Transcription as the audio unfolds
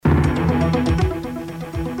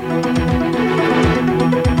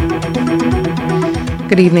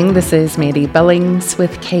Good evening, this is Mandy Billings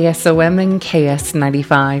with KSOM and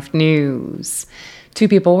KS95 News. 2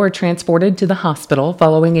 people were transported to the hospital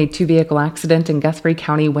following a 2-vehicle accident in Guthrie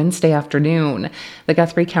County Wednesday afternoon. The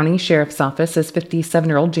Guthrie County Sheriff's Office says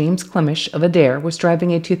 57-year-old James Klimisch of Adair was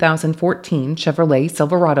driving a 2014 Chevrolet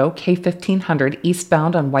Silverado K1500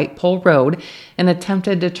 eastbound on White Pole Road and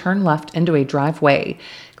attempted to turn left into a driveway.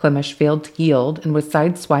 Klimisch failed to yield and was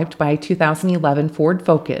sideswiped by a 2011 Ford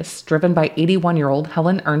Focus driven by 81-year-old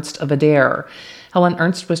Helen Ernst of Adair. Helen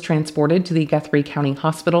Ernst was transported to the Guthrie County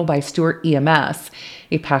Hospital by Stewart EMS.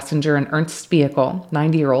 A passenger in Ernst's vehicle,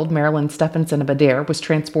 90-year-old Marilyn Stephenson of Adair, was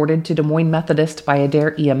transported to Des Moines Methodist by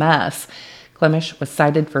Adair EMS. Klimisch was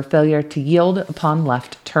cited for failure to yield upon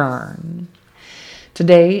left turn.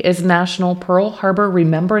 Today is National Pearl Harbor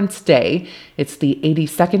Remembrance Day. It's the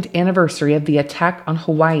 82nd anniversary of the attack on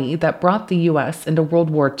Hawaii that brought the U.S. into World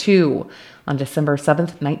War II. On December 7,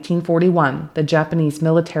 1941, the Japanese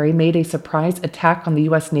military made a surprise attack on the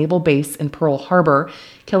U.S. naval base in Pearl Harbor,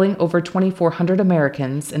 killing over 2,400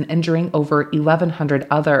 Americans and injuring over 1,100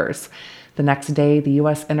 others. The next day, the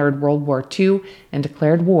U.S. entered World War II and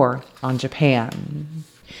declared war on Japan.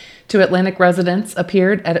 2 Atlantic residents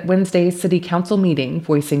appeared at Wednesday's City Council meeting,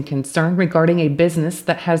 voicing concern regarding a business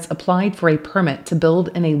that has applied for a permit to build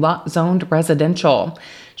in a lot zoned residential.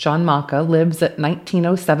 Sean Maka lives at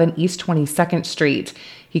 1907 East 22nd Street.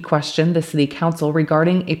 He questioned the City Council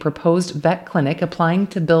regarding a proposed vet clinic applying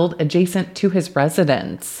to build adjacent to his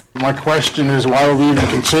residence. My question is, why would we even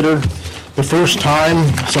consider the first time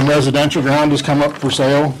some residential ground has come up for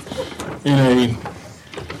sale in a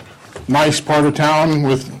nice part of town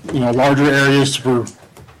with larger areas for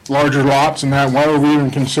larger lots and that? Why would we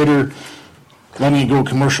even consider letting it go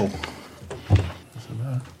commercial?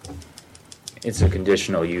 It's a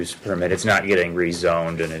conditional use permit. It's not getting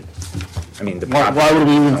rezoned, and why would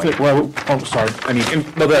we even think?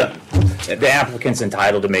 The applicant's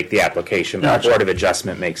entitled to make the application. But the Board of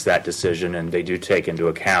Adjustment makes that decision, and they do take into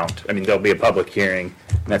account. There'll be a public hearing,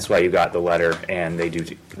 and that's why you got the letter. And they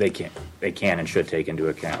can and should take into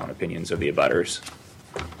account opinions of the abutters.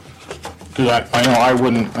 Because I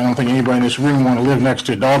don't think anybody in this room want to live next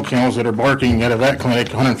to dog kennels that are barking at a vet clinic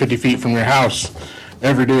 150 feet from your house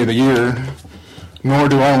every day of the year. Nor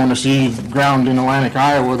do I want to see ground in Atlantic,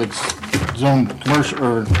 Iowa that's zoned commercial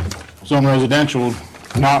or zoned residential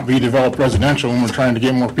not be developed residential when we're trying to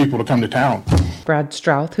get more people to come to town. Brad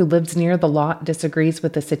Strouth, who lives near the lot, disagrees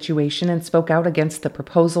with the situation and spoke out against the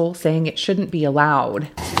proposal, saying it shouldn't be allowed.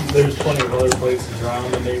 There's plenty of other places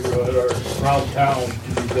around the neighborhood or around town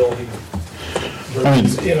to be building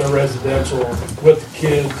in a residential with the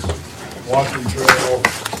kids, walking trail.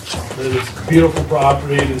 It's a beautiful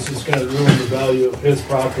property, and it's just going to ruin the value of his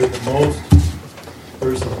property the most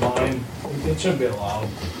versus mine. It shouldn't be allowed.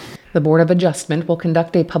 The Board of Adjustment will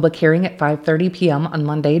conduct a public hearing at 5:30 p.m. on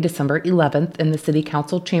Monday, December 11th in the City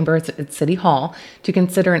Council chambers at City Hall to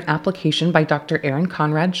consider an application by Dr. Aaron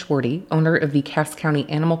Conrad Schwarty, owner of the Cass County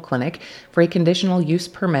Animal Clinic, for a conditional use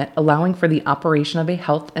permit allowing for the operation of a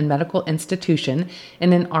health and medical institution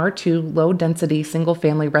in an R2 low-density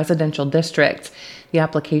single-family residential district. The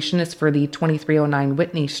application is for the 2309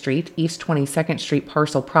 Whitney Street, East 22nd Street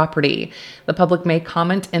parcel property. The public may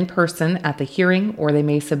comment in person at the hearing, or they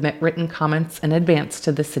may submit written comments in advance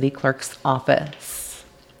to the city clerk's office.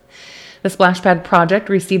 The splash pad project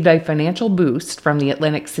received a financial boost from the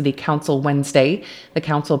Atlantic City Council Wednesday. The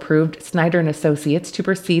council approved Snyder & Associates to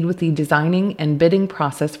proceed with the designing and bidding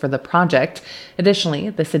process for the project.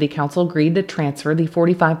 Additionally, the City Council agreed to transfer the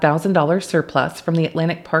 $45,000 surplus from the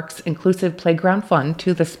Atlantic Parks Inclusive Playground Fund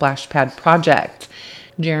to the splash pad project.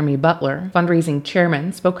 Jeremy Butler, fundraising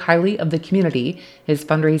chairman, spoke highly of the community, his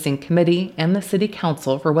fundraising committee, and the City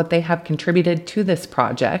Council for what they have contributed to this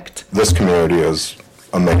project. This community is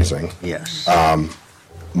amazing. Yes.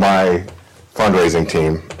 My fundraising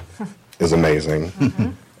team is amazing.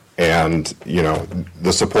 Mm-hmm. And,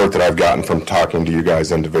 the support that I've gotten from talking to you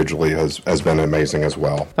guys individually has been amazing as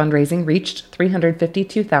well. Fundraising reached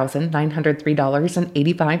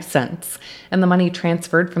 $352,903.85, and the money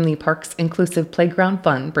transferred from the Parks Inclusive Playground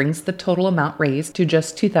Fund brings the total amount raised to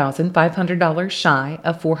just $2,500 shy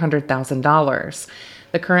of $400,000.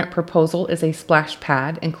 The current proposal is a splash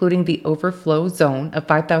pad, including the overflow zone of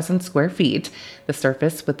 5,000 square feet. The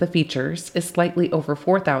surface with the features is slightly over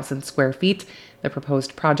 4,000 square feet. The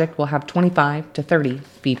proposed project will have 25 to 30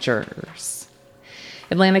 features.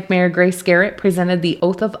 Atlantic Mayor Grace Garrett presented the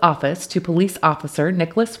oath of office to police officer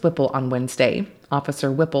Nicholas Whipple on Wednesday.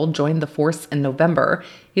 Officer Whipple joined the force in November.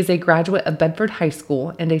 He is a graduate of Bedford High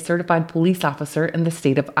School and a certified police officer in the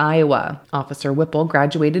state of Iowa. Officer Whipple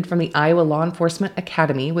graduated from the Iowa Law Enforcement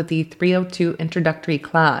Academy with the 302 introductory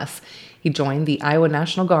class. He joined the Iowa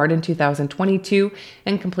National Guard in 2022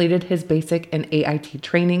 and completed his basic and AIT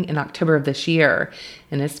training in October of this year.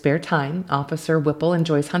 In his spare time, Officer Whipple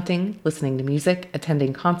enjoys hunting, listening to music,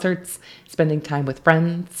 attending concerts, spending time with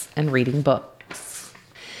friends, and reading books.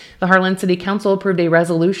 The Harlan City Council approved a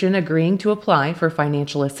resolution agreeing to apply for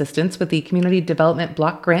financial assistance with the Community Development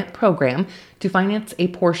Block Grant Program to finance a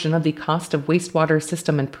portion of the cost of wastewater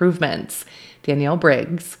system improvements. Danielle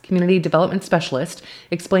Briggs, Community Development Specialist,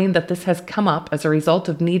 explained that this has come up as a result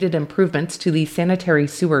of needed improvements to the sanitary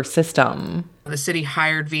sewer system. The city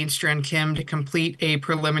hired Veenstra and Kim to complete a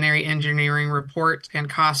preliminary engineering report and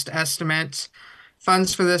cost estimate.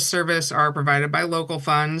 Funds for this service are provided by local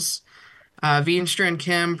funds. Veenstra and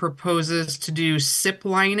Kim proposes to do SIP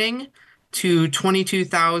lining to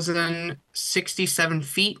 22,067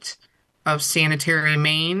 feet of sanitary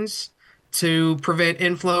mains to prevent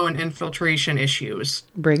inflow and infiltration issues.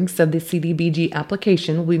 Briggs said the CDBG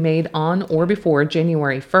application will be made on or before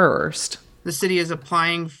January 1st. The city is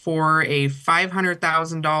applying for a $500,000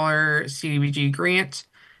 CDBG grant,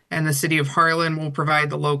 and the city of Harlan will provide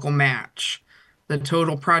the local match. The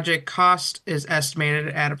total project cost is estimated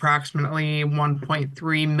at approximately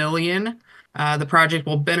 $1.3 million. The project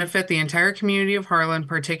will benefit the entire community of Harlan,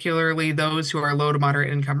 particularly those who are low to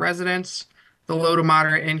moderate income residents. The low to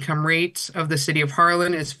moderate income rate of the city of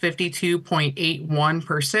Harlan is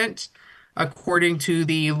 52.81%, according to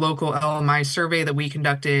the local LMI survey that we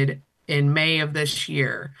conducted in May of this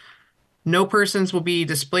year. No persons will be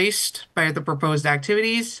displaced by the proposed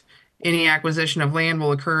activities. Any acquisition of land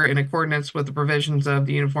will occur in accordance with the provisions of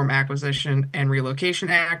the Uniform Acquisition and Relocation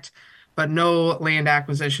Act, but no land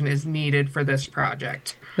acquisition is needed for this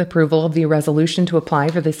project. The approval of the resolution to apply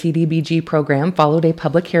for the CDBG program followed a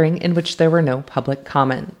public hearing in which there were no public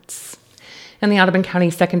comments. And the Audubon County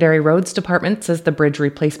Secondary Roads Department says the bridge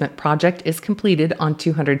replacement project is completed on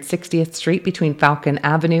 260th Street between Falcon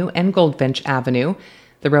Avenue and Goldfinch Avenue.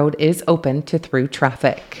 The road is open to through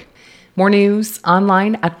traffic. More news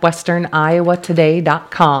online at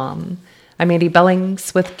westerniowatoday.com. I'm Mandy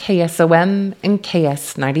Billings with KSOM and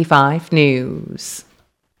KS95 News.